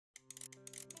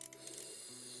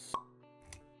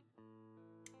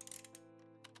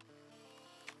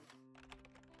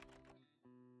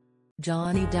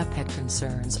Johnny Depp had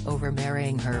concerns over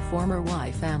marrying her former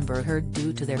wife Amber Heard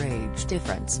due to their age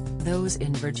difference, those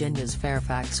in Virginia's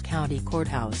Fairfax County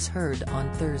Courthouse heard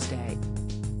on Thursday.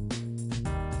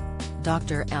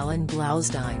 Dr. Alan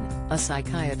Blaustein, a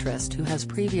psychiatrist who has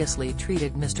previously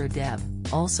treated Mr. Depp,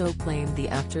 also claimed the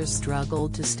actor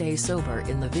struggled to stay sober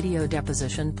in the video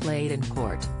deposition played in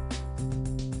court.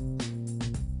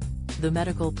 The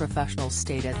medical professional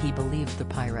stated he believed the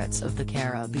Pirates of the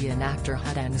Caribbean actor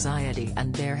had anxiety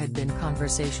and there had been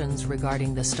conversations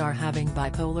regarding the star having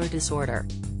bipolar disorder.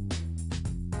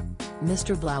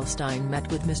 Mr. Blaustein met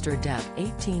with Mr. Depp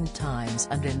 18 times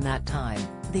and in that time,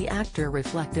 the actor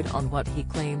reflected on what he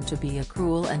claimed to be a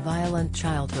cruel and violent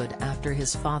childhood after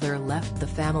his father left the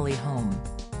family home.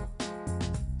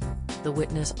 The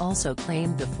witness also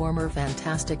claimed the former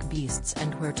Fantastic Beasts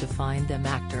and Where to Find Them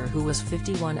actor, who was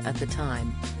 51 at the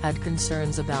time, had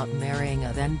concerns about marrying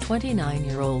a then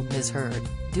 29-year-old Ms. Heard,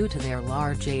 due to their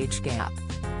large age gap.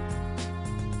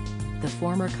 The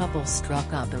former couple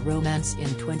struck up a romance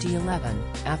in 2011,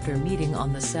 after meeting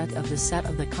on the set of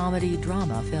the comedy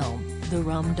drama film, The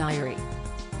Rum Diary.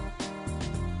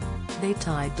 They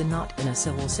tied the knot in a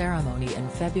civil ceremony in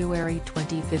February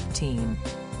 2015.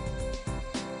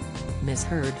 Ms.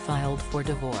 Heard filed for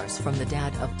divorce from the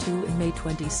dad of two in May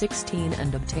 2016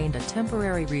 and obtained a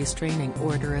temporary restraining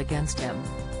order against him.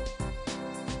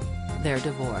 Their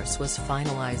divorce was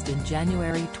finalized in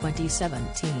January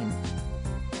 2017.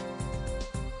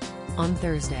 On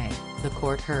Thursday, the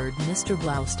court heard Mr.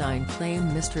 Blaustein claim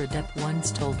Mr. Depp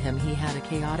once told him he had a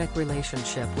chaotic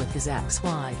relationship with his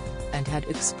ex-wife, and had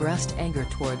expressed anger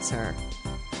towards her.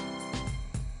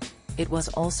 It was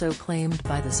also claimed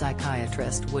by the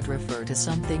psychiatrist would refer to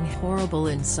something horrible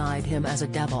inside him as a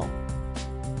devil.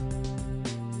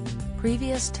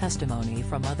 Previous testimony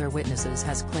from other witnesses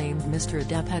has claimed Mr.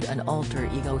 Depp had an alter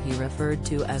ego he referred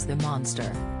to as the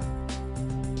Monster.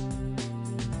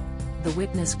 The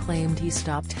witness claimed he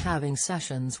stopped having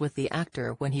sessions with the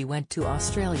actor when he went to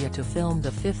Australia to film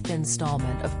the fifth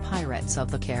installment of Pirates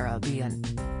of the Caribbean.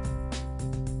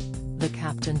 The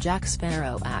Captain Jack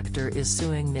Sparrow actor is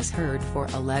suing Ms. Heard for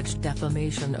alleged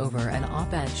defamation over an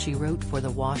op-ed she wrote for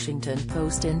The Washington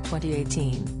Post in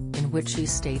 2018, in which she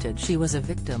stated she was a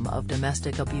victim of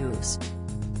domestic abuse.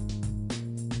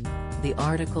 The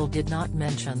article did not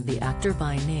mention the actor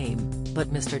by name, but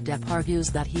Mr. Depp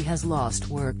argues that he has lost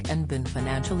work and been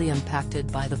financially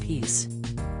impacted by the piece.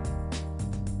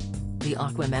 The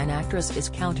Aquaman actress is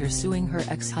counter-suing her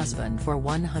ex-husband for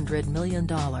 $100 million,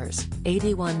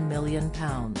 £81 million.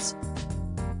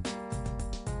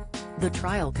 The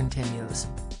trial continues.